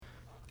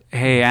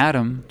Hey,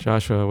 Adam.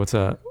 Joshua, what's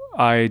up?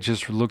 I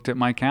just looked at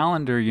my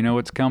calendar. You know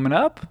what's coming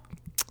up?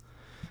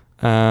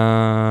 The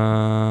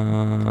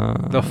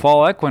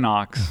fall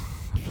equinox.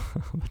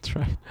 That's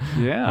right.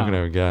 Yeah. I could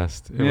have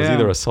guessed. It was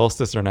either a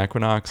solstice or an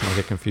equinox, and I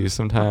get confused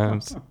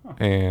sometimes.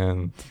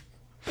 And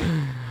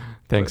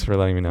thanks for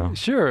letting me know.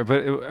 Sure,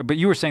 but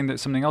you were saying that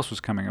something else was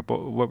coming up.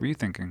 What were you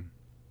thinking?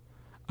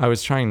 I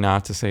was trying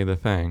not to say the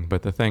thing,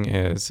 but the thing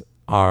is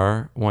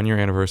our 1-year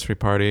anniversary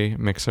party,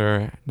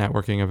 mixer,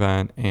 networking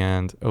event,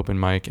 and open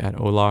mic at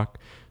Olak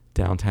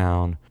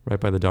downtown, right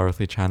by the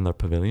Dorothy Chandler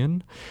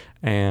Pavilion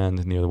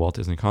and near the Walt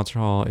Disney Concert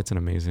Hall. It's an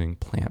amazing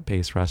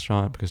plant-based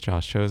restaurant because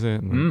Josh chose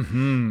it,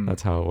 and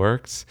that's how it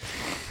works.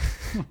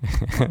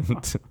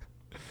 And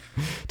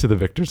to the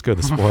victors go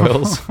the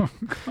spoils.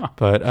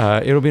 But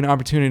it'll be an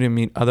opportunity to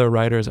meet other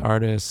writers,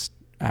 artists,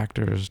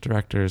 actors,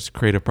 directors,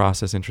 creative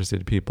process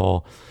interested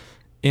people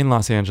in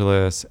Los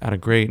Angeles at a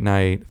great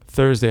night,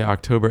 Thursday,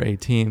 October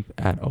 18th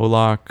at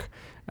Olak.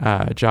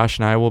 Josh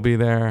and I will be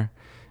there.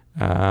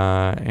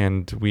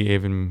 And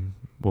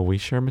will we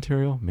share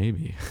material?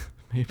 Maybe.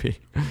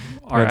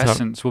 Our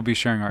essence. We'll be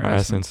sharing our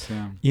essence.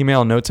 Yeah.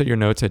 Email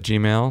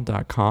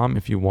notes@yournotes@gmail.com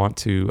if you want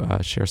to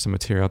share some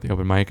material at the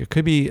open mic. It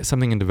could be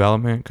something in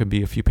development, could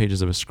be a few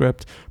pages of a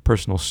script,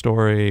 personal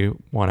story,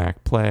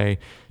 1-act play,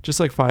 just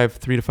like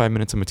 3 to 5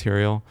 minutes of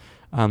material.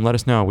 Let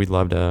us know. We'd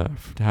love to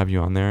have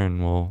you on there,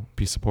 and we'll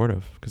be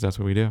supportive because that's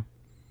what we do.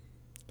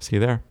 See you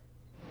there.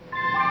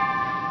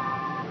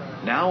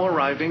 Now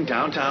arriving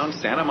downtown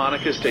Santa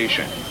Monica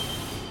Station.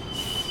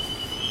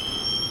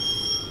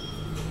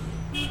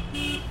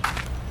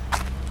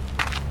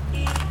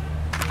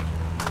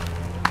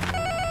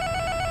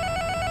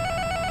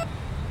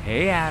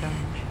 Hey, Adam.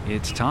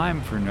 It's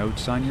time for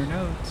Notes on Your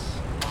Notes.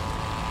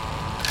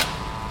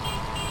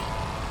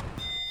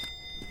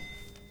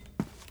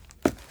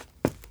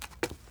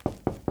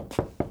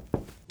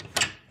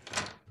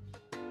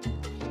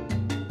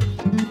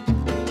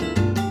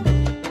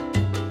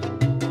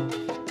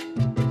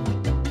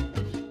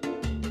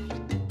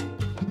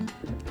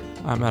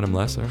 I'm Adam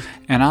Lesser.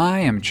 And I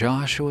am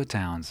Joshua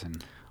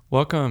Townsend.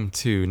 Welcome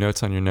to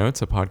Notes on Your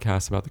Notes, a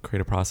podcast about the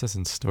creative process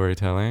and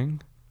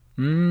storytelling.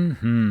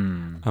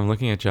 I'm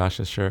looking at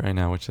Josh's shirt right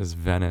now, which says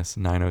Venice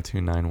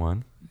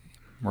 90291.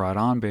 Right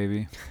on,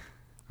 baby.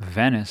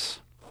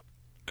 Venice.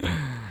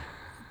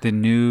 The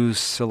new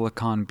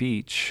Silicon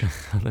Beach.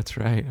 That's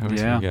right. I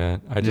always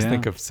forget. I just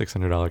think of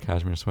 $600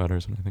 cashmere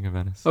sweaters when I think of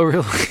Venice. Oh,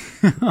 really?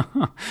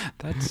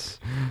 That's,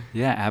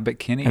 Abbott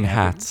Kinney. And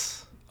hats.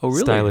 Oh,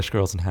 really? Stylish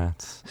girls in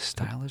hats.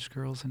 Stylish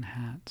girls in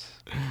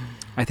hats.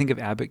 I think of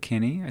Abbott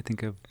Kinney. I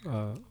think of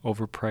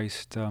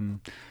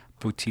overpriced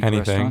boutique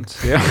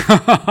restaurants.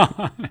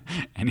 Yeah.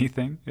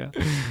 Anything. Yeah.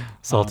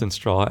 Salt and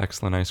Straw,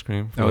 excellent ice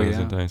cream. For those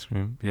into ice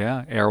cream.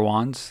 Yeah.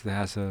 Erewhon's that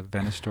has a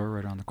Venice store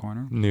right on the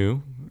corner.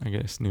 New, I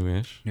guess,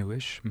 newish.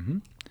 Mm-hmm.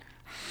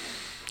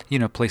 You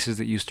know, places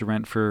that used to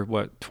rent for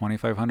what,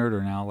 $2,500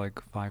 are now like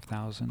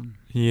 $5,000.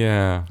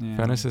 Yeah.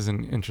 Venice is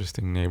an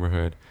interesting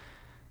neighborhood.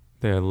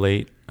 The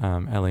late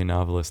LA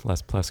novelist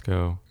Les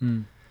Plesko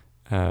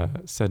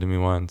said to me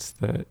once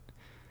that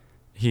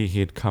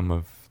he'd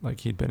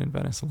been in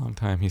Venice a long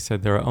time. He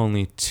said there are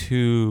only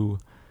 2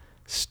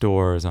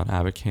 stores on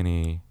Abbott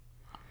Kinney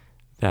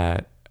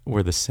that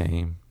were the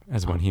same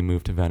as when he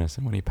moved to Venice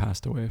and when he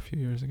passed away a few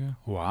years ago.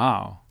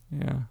 Wow.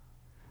 Yeah.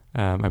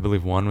 I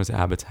believe one was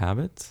Abbott's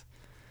Habits,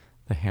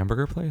 the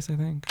hamburger place, I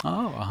think.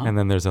 Oh, uh-huh. And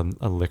then there's a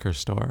liquor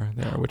store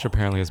there, which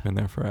apparently has been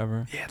there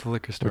forever. Yeah, the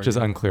liquor store. Which is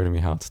unclear to me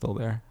how it's still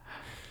there.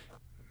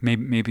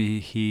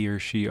 Maybe he or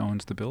she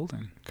owns the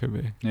building. Could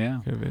be. Yeah.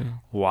 Could be.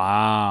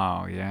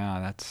 Wow.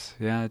 Yeah,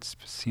 it's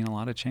seen a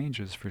lot of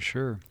changes for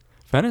sure.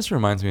 Venice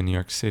reminds me of New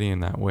York City in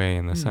that way,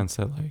 in the sense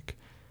that like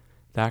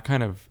that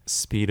kind of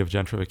speed of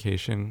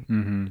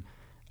gentrification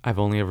I've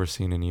only ever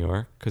seen in New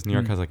York, because New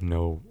York has like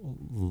no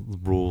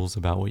rules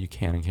about what you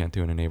can and can't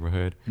do in a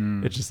neighborhood.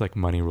 It's just like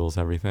money rules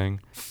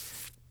everything.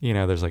 You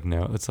know, there's like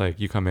it's like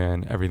you come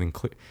in, everything,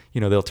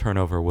 they'll turn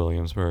over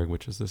Williamsburg,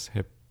 which is this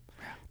hip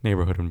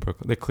neighborhood in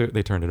Brooklyn.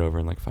 They turned it over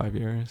in like 5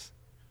 years.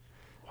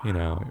 Wow. You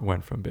know, it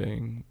went from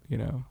being,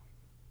 to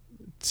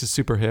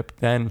super hip.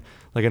 Then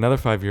like another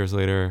 5 years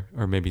later,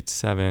 or maybe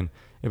 7,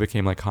 it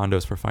became like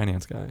condos for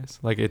finance guys.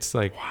 Like it's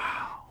like,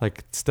 wow.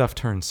 Like stuff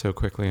turned so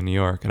quickly in New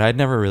York. And I'd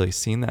never really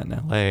seen that in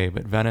LA,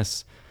 but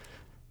Venice,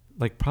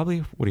 like probably,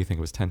 what do you think,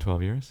 it was 10,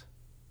 12 years?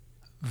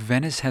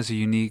 Venice has a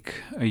unique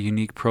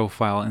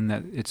profile in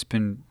that it's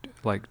been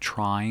like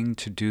trying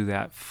to do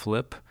that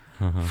flip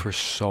for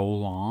so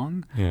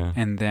long,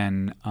 and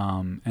then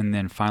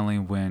finally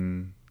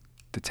when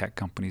the tech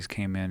companies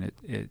came in,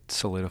 it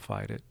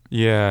solidified it.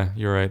 Yeah,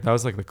 you're right. That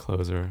was like the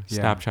closer.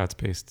 Snapchat's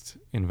based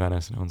in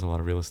Venice and owns a lot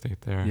of real estate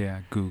there.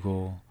 Yeah,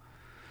 Google.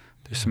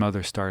 There's some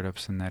other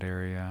startups in that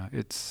area.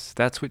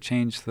 That's what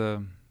changed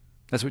the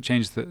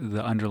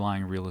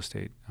underlying real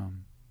estate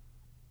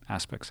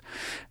aspects.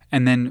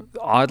 And then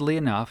oddly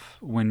enough,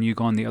 when you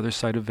go on the other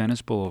side of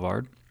Venice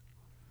Boulevard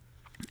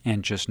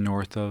and just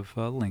north of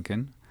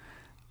Lincoln,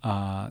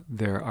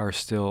 there are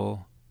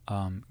still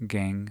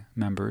gang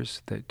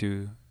members that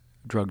do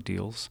drug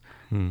deals,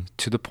 Hmm.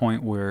 to the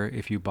point where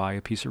if you buy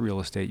a piece of real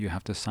estate, you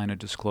have to sign a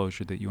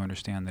disclosure that you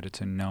understand that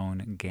it's a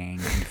known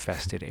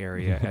gang-infested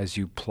area as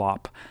you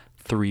plop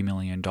 $3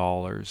 million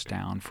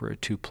down for a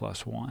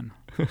 2+1.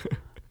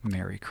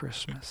 Merry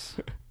Christmas.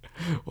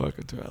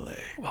 Welcome to LA.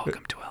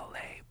 Welcome to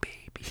LA,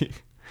 baby.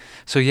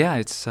 So yeah,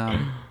 it's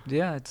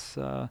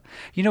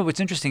you know, what's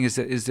interesting is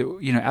that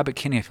you know, Abbot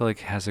Kinney, I feel like,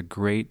 has a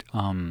great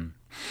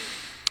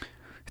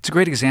it's a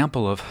great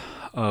example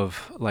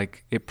of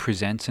like it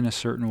presents in a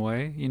certain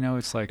way. You know,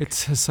 it's like It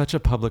has such a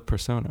public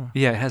persona.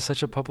 yeah, it has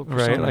such a public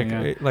persona, Right? Like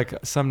yeah. like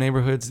some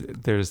neighborhoods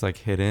there's like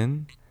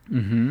hidden,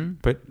 Mm-hmm.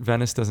 but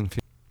Venice doesn't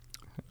feel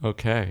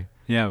okay.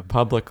 Yeah.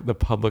 The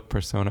public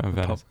persona of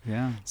Venice.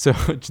 Yeah. So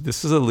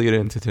this is a lead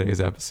into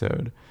today's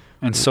episode.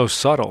 And so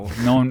subtle,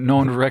 no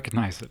one would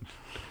recognize it.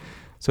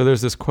 So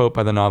there's this quote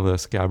by the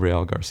novelist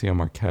Gabriel Garcia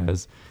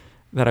Marquez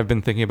that I've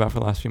been thinking about for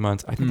the last few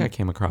months. I think I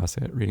came across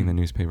it reading the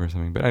newspaper or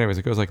something. But anyways,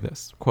 it goes like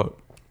this.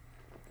 Quote,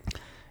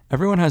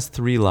 "Everyone has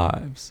 3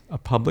 lives, a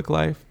public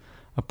life,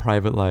 a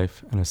private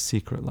life, and a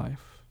secret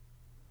life.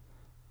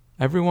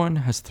 Everyone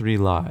has 3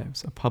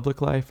 lives, a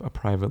public life, a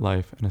private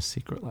life, and a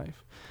secret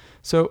life."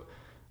 So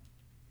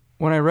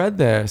when I read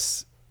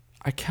this,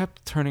 I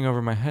kept turning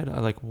over my head. I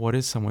like, what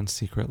is someone's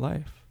secret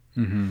life?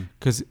 Mm-hmm.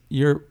 Because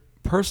your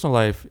personal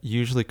life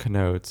usually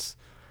connotes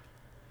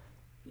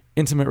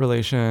intimate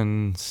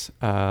relations,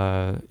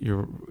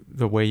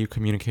 the way you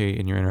communicate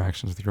in your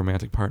interactions with your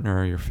romantic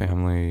partner, your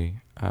family.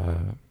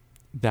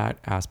 That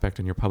aspect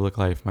in your public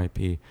life might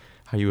be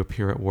how you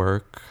appear at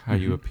work, how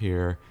you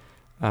appear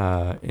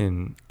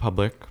in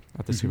public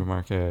at the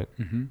supermarket.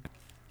 Mm-hmm.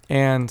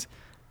 And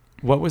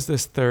what was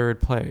this third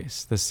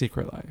place, the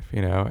secret life,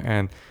 you know?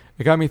 And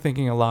it got me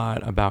thinking a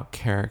lot about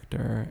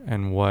character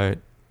and what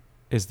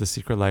is the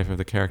secret life of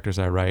the characters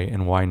I write,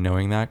 and why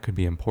knowing that could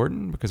be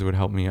important, because it would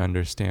help me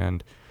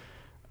understand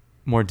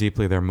more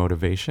deeply their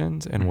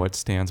motivations and what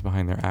stands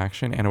behind their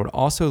action. And it would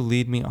also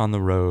lead me on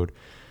the road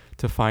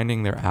to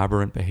finding their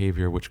aberrant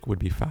behavior, which would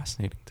be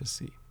fascinating to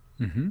see.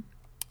 Mm-hmm.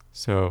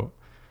 So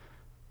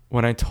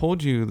when I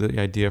told you the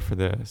idea for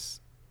this,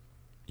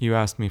 you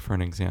asked me for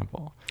an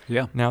example.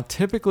 Yeah. Now,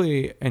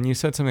 typically, and you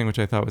said something which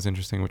I thought was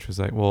interesting, which was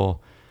like,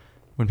 well,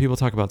 when people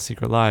talk about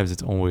secret lives,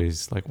 it's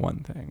always like one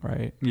thing,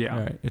 right? Yeah.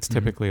 Right? It's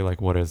typically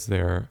like, what is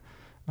their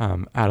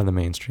out of the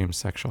mainstream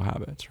sexual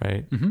habits,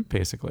 right? Mm-hmm.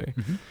 Basically.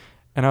 Mm-hmm.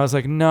 And I was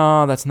like,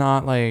 no, that's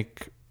not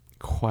like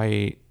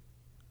quite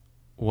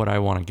what I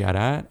want to get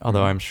at,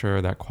 although I'm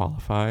sure that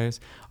qualifies.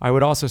 I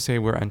would also say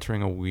we're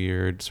entering a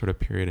weird sort of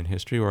period in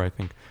history where I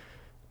think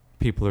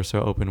people are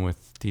so open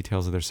with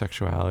details of their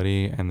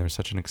sexuality, and there's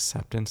such an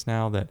acceptance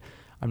now that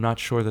I'm not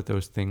sure that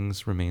those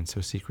things remain so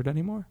secret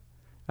anymore.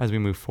 As we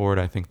move forward,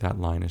 I think that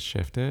line is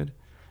shifted.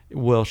 It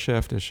will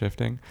shift, is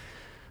shifting.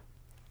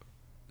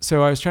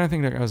 So I was trying to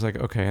think, I was like,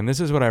 okay, and this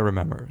is what I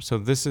remember. So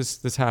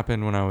this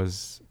happened when I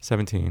was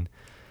 17.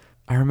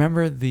 I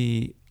remember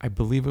I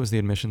believe it was the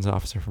admissions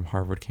officer from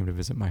Harvard came to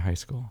visit my high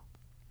school.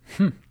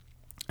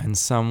 And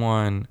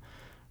someone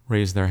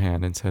raised their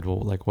hand and said, well,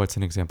 like, what's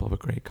an example of a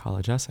great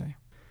college essay?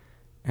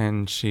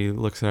 And she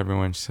looks at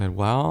everyone and she said,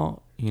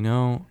 well, you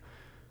know,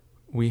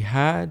 we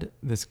had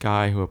this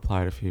guy who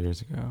applied a few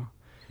years ago,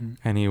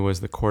 and he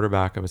was the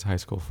quarterback of his high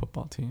school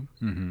football team.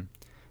 Mm-hmm.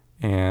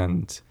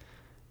 And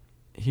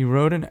he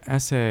wrote an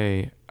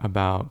essay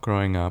about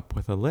growing up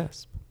with a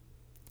lisp.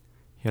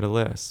 He had a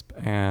lisp,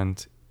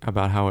 and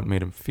about how it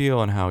made him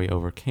feel and how he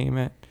overcame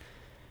it.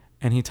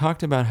 And he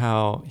talked about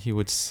how he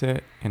would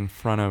sit in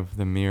front of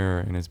the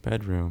mirror in his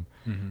bedroom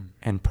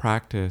and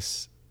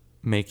practice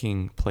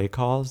making play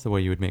calls the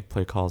way you would make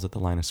play calls at the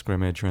line of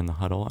scrimmage or in the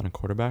huddle on a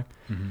quarterback.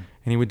 And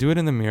he would do it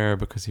in the mirror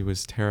because he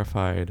was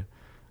terrified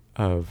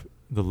of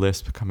the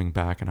lisp coming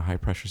back in a high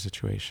pressure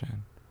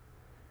situation.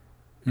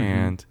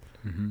 And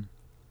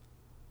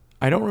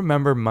I don't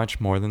remember much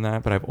more than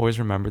that, but I've always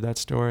remembered that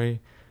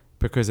story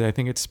because I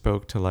think it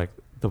spoke to like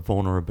the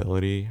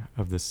vulnerability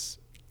of this,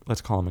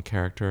 let's call him a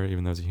character,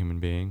 even though he's a human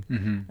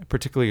being.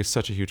 Particularly is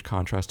such a huge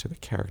contrast to the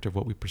character of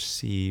what we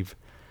perceive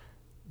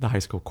the high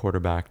school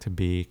quarterback to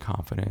be: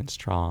 confident,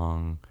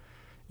 strong,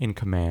 in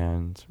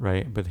command,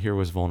 right? But here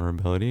was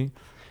vulnerability.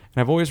 And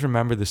I've always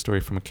remembered this story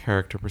from a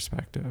character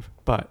perspective.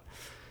 But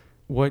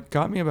what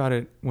got me about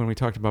it when we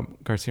talked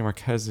about Garcia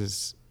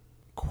Marquez's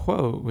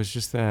quote was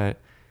just that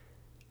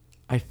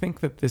I think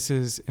that this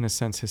is, in a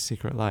sense, his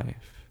secret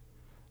life.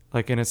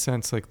 Like, in a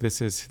sense, like,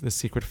 this is the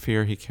secret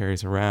fear he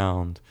carries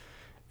around,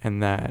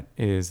 and that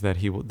is that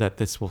that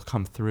this will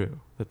come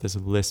through, that this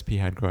lisp he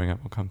had growing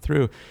up will come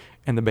through.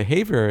 And the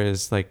behavior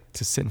is like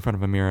to sit in front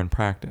of a mirror and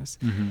practice.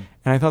 And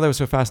I thought that was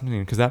so fascinating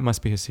because that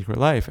must be his secret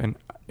life. And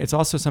it's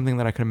also something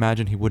that I could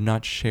imagine he would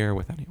not share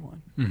with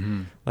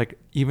anyone. Like,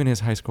 even his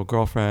high school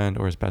girlfriend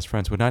or his best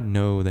friends would not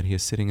know that he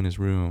is sitting in his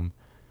room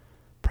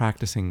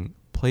practicing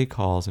play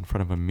calls in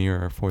front of a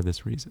mirror for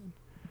this reason,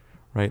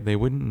 right? They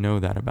wouldn't know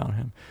that about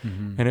him.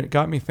 And it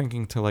got me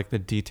thinking to like the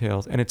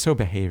details, and it's so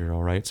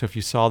behavioral, right? So if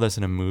you saw this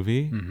in a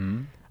movie,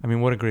 I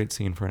mean, what a great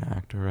scene for an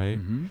actor, right?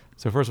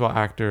 So first of all,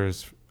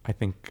 actors, I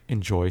think,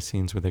 enjoy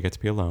scenes where they get to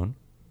be alone.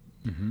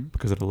 Mm-hmm.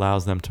 because it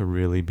allows them to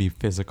really be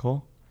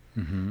physical.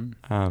 Mm-hmm.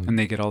 And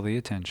they get all the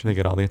attention. They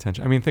get all the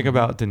attention. I mean, think Mhm.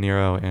 about De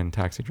Niro in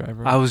Taxi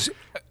Driver. I was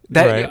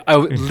that Right. I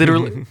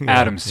literally Yeah,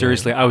 Adam,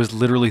 seriously, I was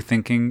literally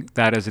thinking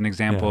that as an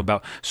example Yeah.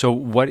 about, so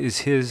what is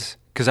his,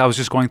 because I was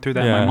just going through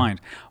that in my Yeah.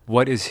 mind.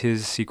 What is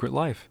his secret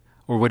life?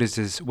 Or what is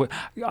his, what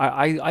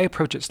I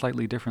approach it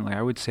slightly differently.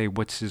 I would say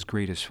what's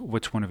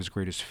one of his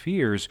greatest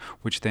fears,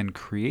 which then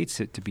creates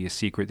it to be a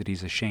secret that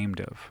he's ashamed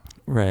of,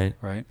 Right.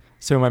 right?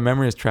 So my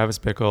memory is Travis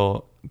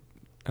Bickle,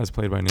 as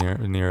played by De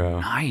Niro,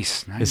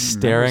 Nice. is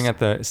staring in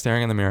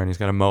the mirror, and he's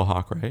got a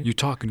mohawk, right? You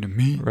talking to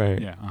me? Right.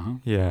 Yeah. Uh-huh.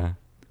 Yeah.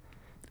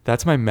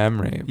 That's my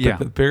memory. But Yeah.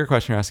 the bigger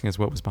question you're asking is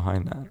what was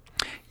behind that?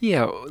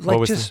 Yeah, like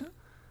was just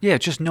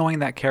just knowing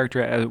that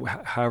character,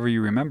 however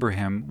you remember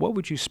him. What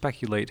would you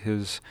speculate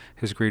his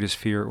greatest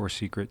fear or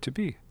secret to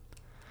be?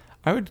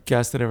 I would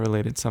guess that it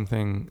related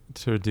something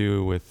to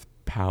do with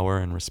power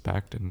and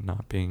respect and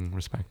not being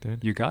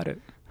respected. You got it.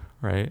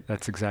 Right?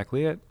 That's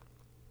exactly it.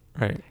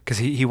 Right. Because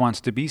he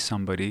wants to be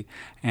somebody,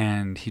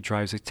 and he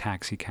drives a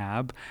taxi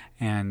cab.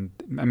 And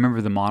I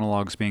remember the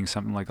monologues being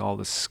something like all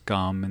the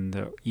scum and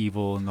the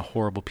evil and the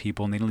horrible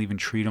people, and they don't even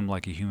treat him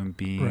like a human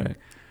being. Right.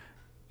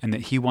 And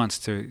that he wants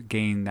to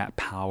gain that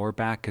power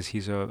back because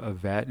he's a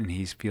vet, and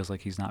he feels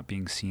like he's not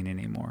being seen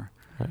anymore.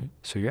 Right.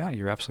 So yeah,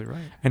 you're absolutely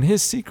right. And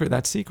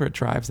that secret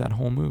drives that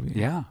whole movie.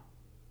 Yeah.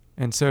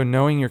 And so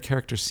knowing your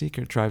character's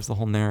secret drives the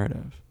whole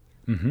narrative.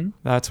 Mm-hmm.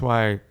 That's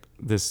why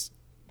this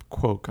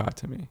quote got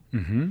to me.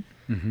 Mm-hmm.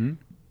 Mm-hmm.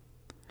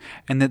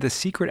 And that the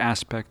secret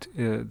aspect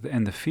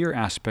and the fear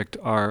aspect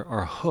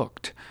are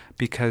hooked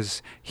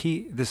because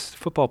this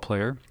football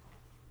player,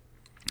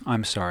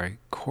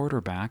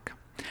 quarterback,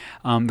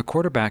 the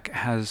quarterback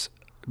has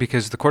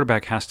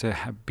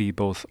to be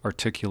both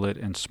articulate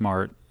and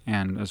smart,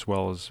 and as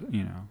well as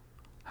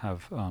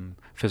have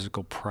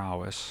physical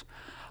prowess.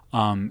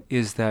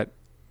 Is that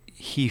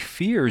he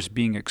fears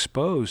being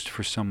exposed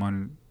for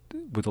someone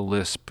with a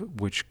lisp,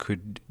 which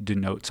could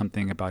denote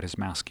something about his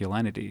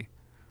masculinity.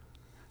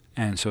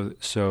 And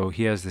so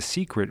he has the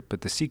secret, but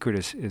the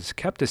secret is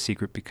kept a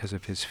secret because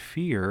of his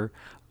fear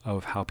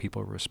of how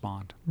people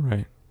respond.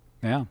 Right.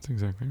 Yeah. That's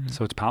exactly right.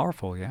 So it's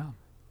powerful, yeah.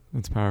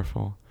 It's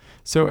powerful.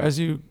 So as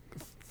you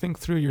think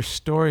through your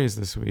stories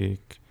this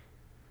week,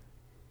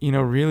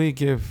 really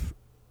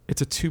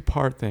it's a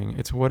two-part thing.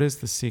 It's what is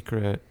the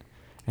secret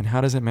and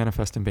how does it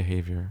manifest in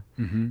behavior?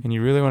 Mm-hmm. And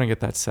you really want to get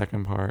that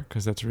second part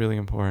because that's really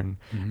important.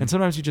 Mm-hmm. And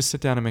sometimes you just sit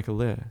down and make a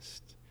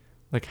list.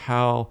 Like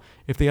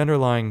if the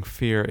underlying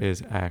fear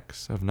is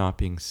X of not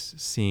being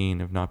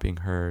seen, of not being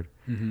heard,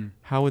 Mm-hmm.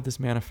 how would this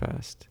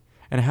manifest?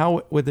 And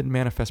how would it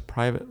manifest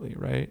privately,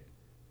 right?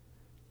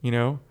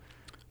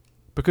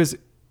 Because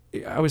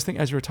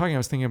as you were talking, I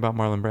was thinking about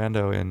Marlon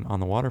Brando in On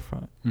the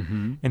Waterfront.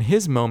 Mm-hmm. And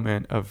his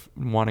moment of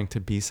wanting to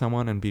be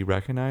someone and be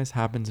recognized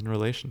happens in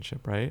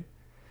relationship, right?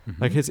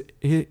 Mm-hmm.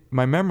 Like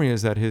my memory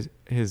is that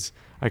his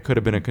I could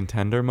have been a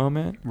contender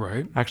moment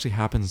Right. actually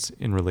happens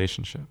in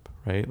relationship,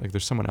 right? Like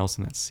there's someone else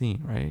in that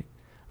scene, right?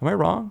 Am I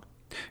wrong?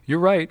 You're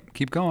right.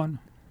 Keep going.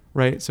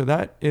 Right. So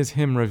that is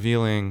him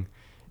revealing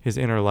his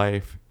inner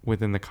life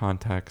within the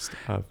context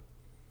of.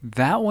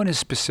 That one is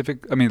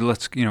specific. I mean,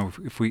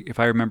 if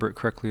I remember it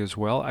correctly as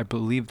well, I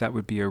believe that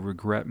would be a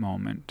regret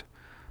moment.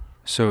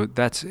 So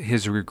that's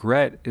his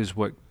regret is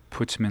what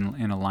puts him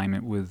in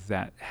alignment with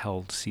that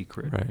held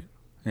secret. Right.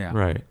 Yeah.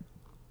 Right.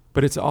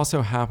 But it's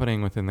also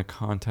happening within the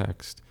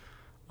context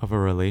of a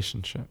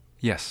relationship.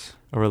 Yes.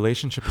 A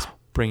relationship is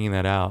bringing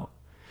that out.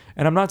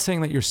 And I'm not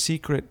saying that your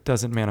secret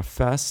doesn't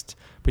manifest,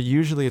 but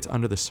usually it's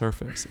under the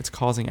surface. It's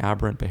causing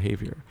aberrant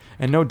behavior.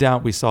 And no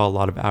doubt we saw a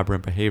lot of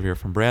aberrant behavior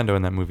from Brando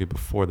in that movie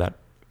before that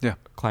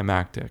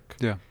climactic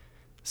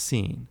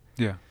scene.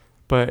 Yeah.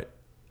 But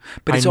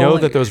I it's know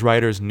only, that those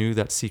writers knew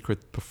that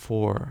secret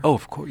before. Oh,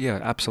 of course. Yeah,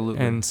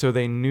 absolutely. And so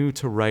they knew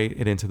to write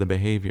it into the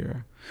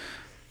behavior.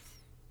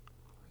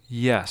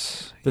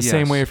 Yes. The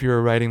same way if you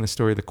were writing the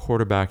story of the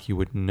quarterback, you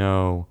would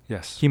know.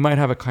 Yes. He might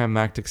have a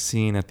climactic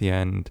scene at the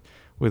end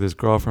with his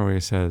girlfriend where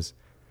he says,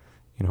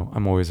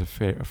 I'm always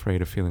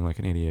afraid of feeling like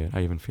an idiot.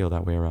 I even feel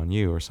that way around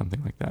you or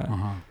something like that.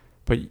 Uh-huh.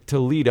 But to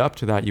lead up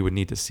to that, you would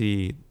need to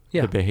see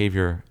the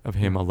behavior of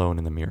him alone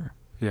in the mirror.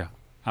 Yeah,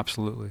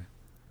 absolutely.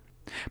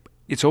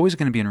 It's always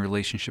going to be in a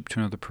relationship to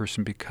another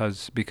person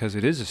because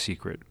it is a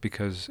secret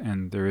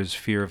and there is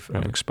fear of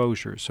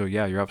exposure. So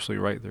yeah, you're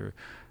absolutely right.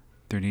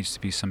 There needs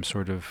to be some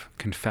sort of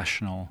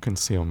concealment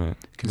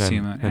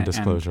and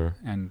disclosure.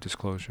 And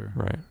disclosure.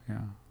 Right.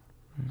 Yeah.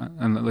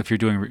 And if you're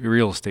doing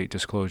real estate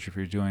disclosure, if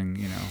you're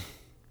doing,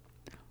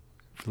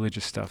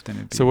 religious stuff, then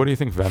it'd be... So what do you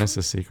think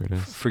Venice's secret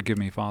is? Forgive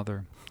me,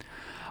 Father.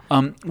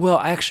 Well,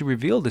 I actually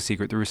revealed the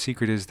secret. The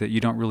secret is that you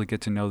don't really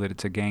get to know that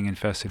it's a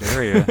gang-infested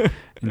area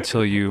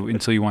until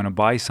you want to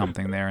buy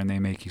something there and they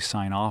make you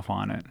sign off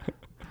on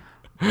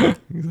it.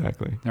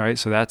 Exactly. All right,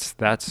 so that's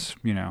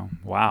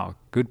wow,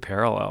 good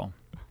parallel.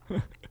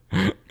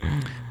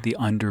 The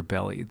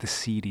underbelly, the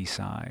seedy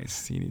side.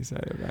 Seedy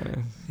side of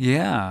Venice.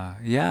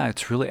 Yeah,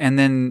 it's really, and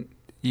then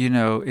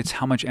it's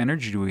how much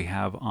energy do we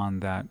have on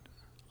that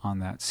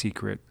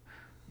secret,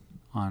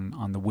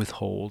 on the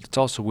withhold. It's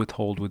also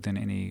withhold within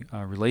any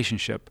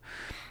relationship,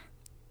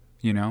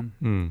 you know?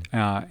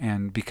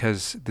 And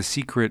because the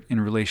secret in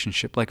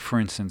relationship, like for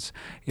instance,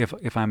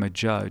 if I'm a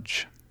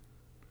judge,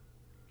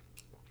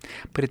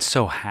 but it's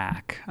so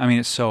hack. I mean,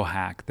 it's so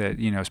hack that,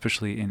 you know,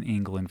 especially in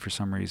England for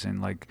some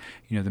reason, like,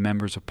 you know, the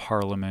members of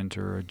parliament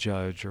or a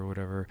judge or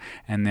whatever,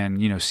 and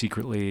then, you know,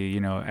 secretly, you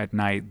know, at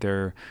night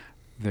they're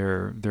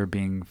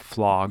being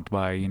flogged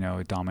by, you know,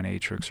 a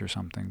dominatrix or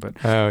something.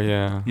 But oh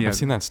yeah, I've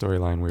seen that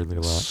storyline weirdly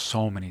a lot.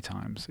 So many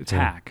times. It's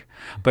hack.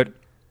 But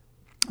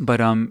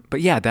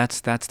yeah, that's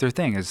their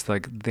thing. Is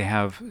like they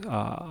have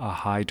a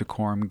high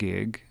decorum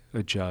gig,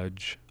 a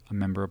judge, a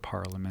member of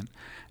parliament,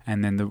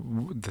 and then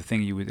the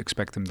thing you would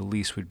expect them the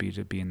least would be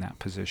to be in that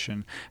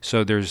position.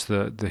 So there's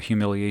the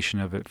humiliation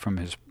of it from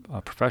his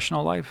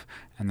professional life,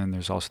 and then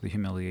there's also the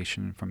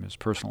humiliation from his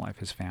personal life,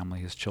 his family,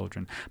 his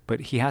children. But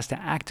he has to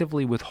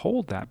actively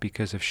withhold that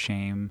because of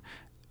shame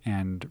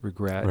and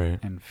regret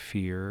and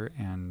fear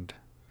and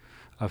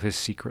of his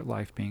secret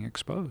life being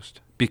exposed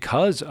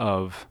because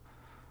of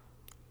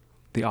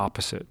the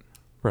opposite.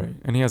 Right,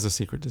 and he has a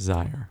secret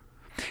desire.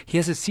 He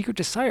has a secret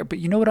desire, but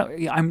you know what?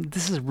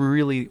 This is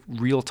really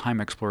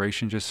real-time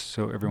exploration, just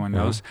so everyone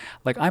knows.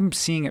 Like, I'm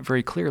seeing it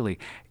very clearly.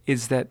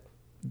 Is that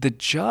the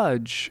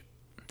judge?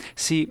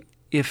 See,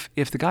 if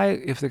the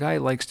guy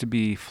likes to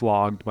be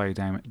flogged by a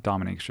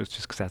dominatrix,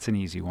 just because that's an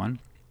easy one,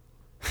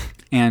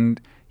 and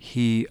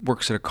he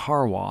works at a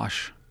car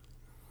wash,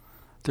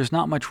 there's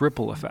not much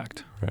ripple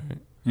effect, right?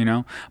 You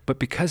know. But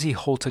because he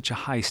holds such a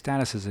high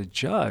status as a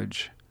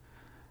judge,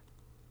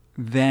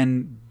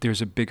 then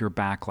there's a bigger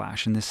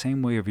backlash. In the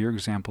same way of your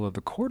example of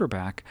the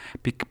quarterback,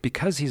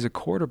 because he's a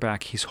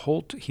quarterback, he's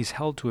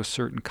held to a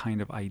certain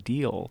kind of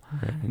ideal.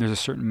 Right. And there's a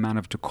certain amount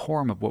of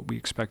decorum of what we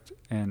expect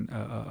and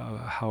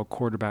how a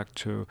quarterback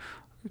to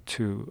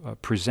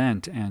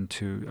present and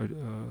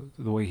to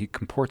the way he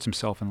comports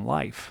himself in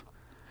life.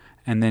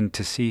 And then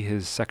to see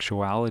his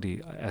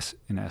sexuality,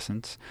 in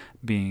essence,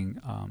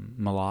 being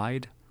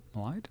maligned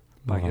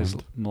by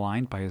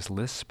his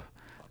lisp,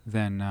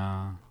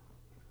 then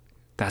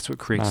that's what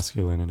creates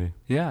masculinity.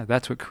 Yeah,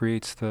 that's what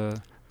creates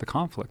the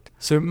conflict.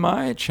 So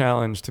my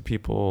challenge to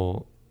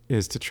people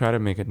is to try to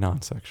make it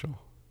non-sexual,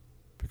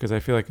 because I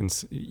feel like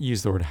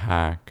use the word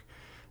hack.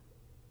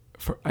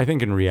 I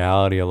think in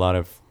reality, a lot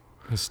of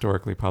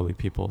historically probably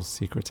people's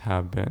secrets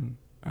have been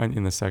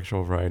in the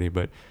sexual variety,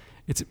 but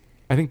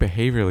I think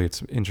behaviorally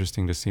it's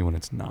interesting to see when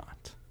it's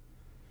not.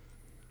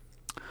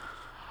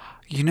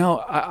 You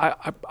know,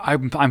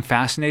 I'm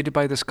fascinated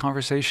by this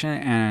conversation,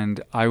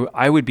 and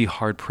I would be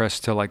hard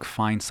pressed to like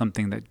find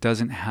something that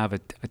doesn't have a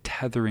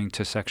tethering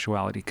to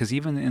sexuality. Because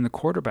even in the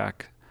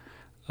quarterback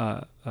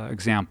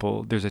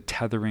example, there's a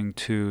tethering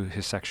to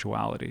his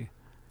sexuality.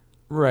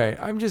 Right.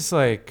 I'm just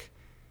like,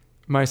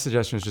 my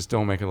suggestion is just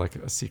don't make it like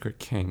a secret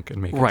kink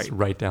and make it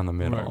right down the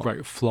middle.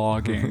 Right.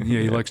 Flogging. Yeah,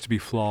 he likes to be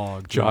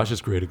flogged.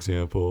 Josh's great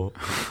example.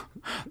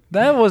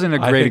 That wasn't a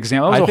great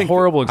example. That was a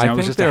horrible example. I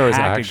think it was just there a was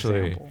hack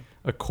actually example.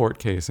 A court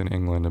case in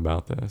England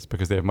about this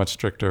because they have much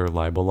stricter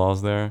libel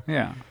laws there.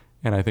 Yeah.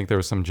 And I think there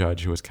was some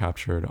judge who was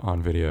captured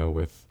on video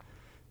with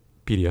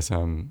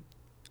BDSM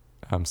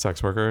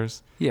sex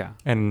workers. Yeah.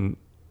 And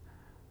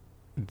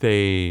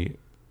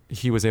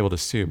he was able to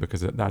sue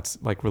because that's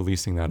like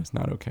releasing that is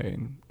not okay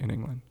in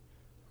England.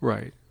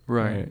 Right.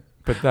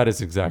 But that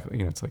is exactly,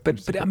 it's like.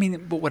 But I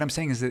mean, but what I'm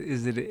saying is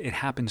that it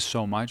happens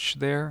so much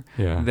there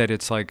that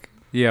it's like,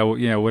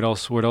 what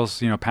else,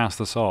 past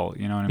the salt,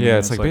 you know what I mean? Yeah,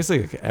 it's like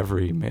basically like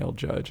every male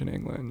judge in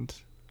England.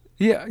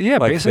 Yeah,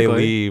 like basically. They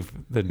leave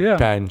the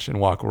bench and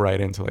walk right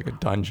into like a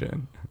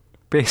dungeon.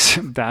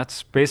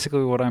 That's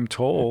basically what I'm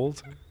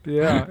told.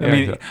 Yeah. I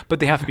mean, but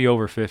they have to be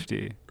over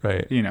 50.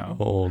 Right.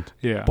 Old.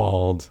 Yeah.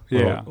 Bald.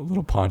 Yeah. A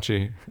little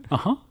paunchy.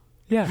 Uh-huh.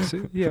 Yeah.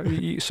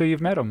 So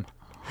you've met them.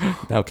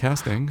 Now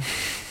casting.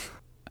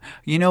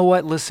 You know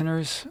what,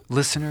 listeners,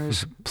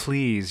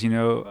 please,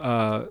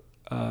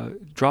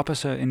 drop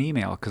us an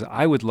email, because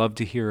I would love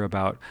to hear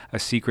about a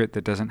secret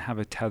that doesn't have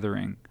a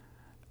tethering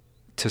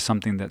to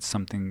something that's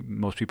something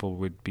most people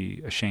would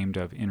be ashamed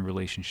of in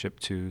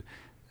relationship to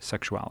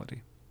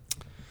sexuality.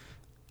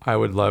 I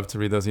would love to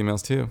read those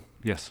emails too.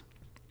 Yes.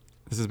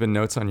 This has been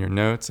Notes on Your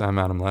Notes. I'm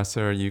Adam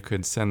Lesser. You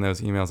could send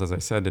those emails, as I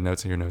said, to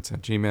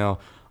notesonyournotes@gmail.com.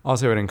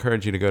 Also, I would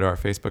encourage you to go to our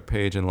Facebook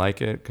page and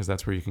like it, because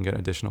that's where you can get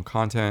additional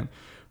content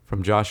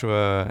from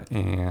Joshua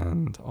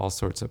and all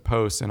sorts of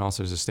posts, and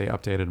also to stay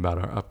updated about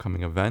our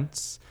upcoming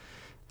events.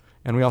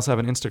 And we also have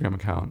an Instagram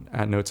account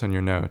at Notes on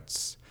Your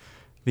Notes.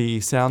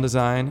 The sound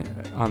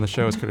design on the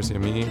show is courtesy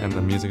of me, and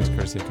the music is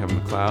courtesy of Kevin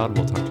MacLeod.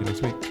 We'll talk to you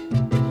next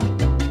week.